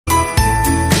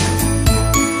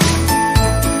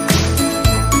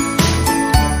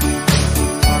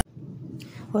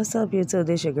What's up, YouTube?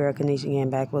 This your girl Kanisha again,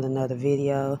 back with another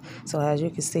video. So as you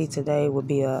can see, today will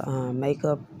be a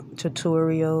makeup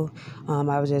tutorial.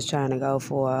 I was just trying to go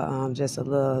for just a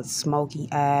little smoky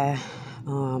eye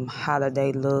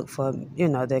holiday look for,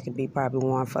 that could be probably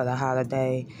worn for the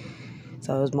holiday.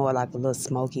 So it was more like a little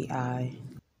smoky eye.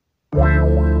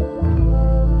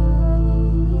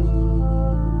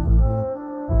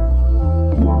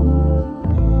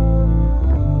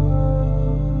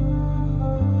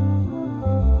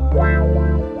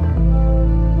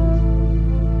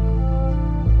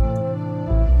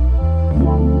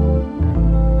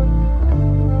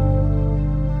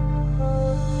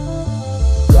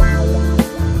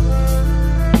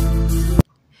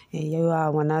 And you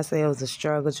all, when I say it was a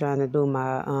struggle trying to do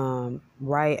my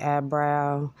right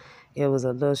eyebrow, it was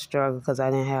a little struggle because I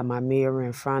didn't have my mirror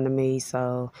in front of me.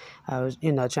 So I was,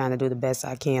 trying to do the best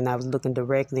I can. I was looking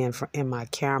directly in my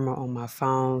camera on my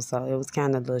phone. So it was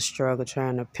kind of a little struggle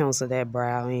trying to pencil that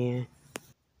brow in.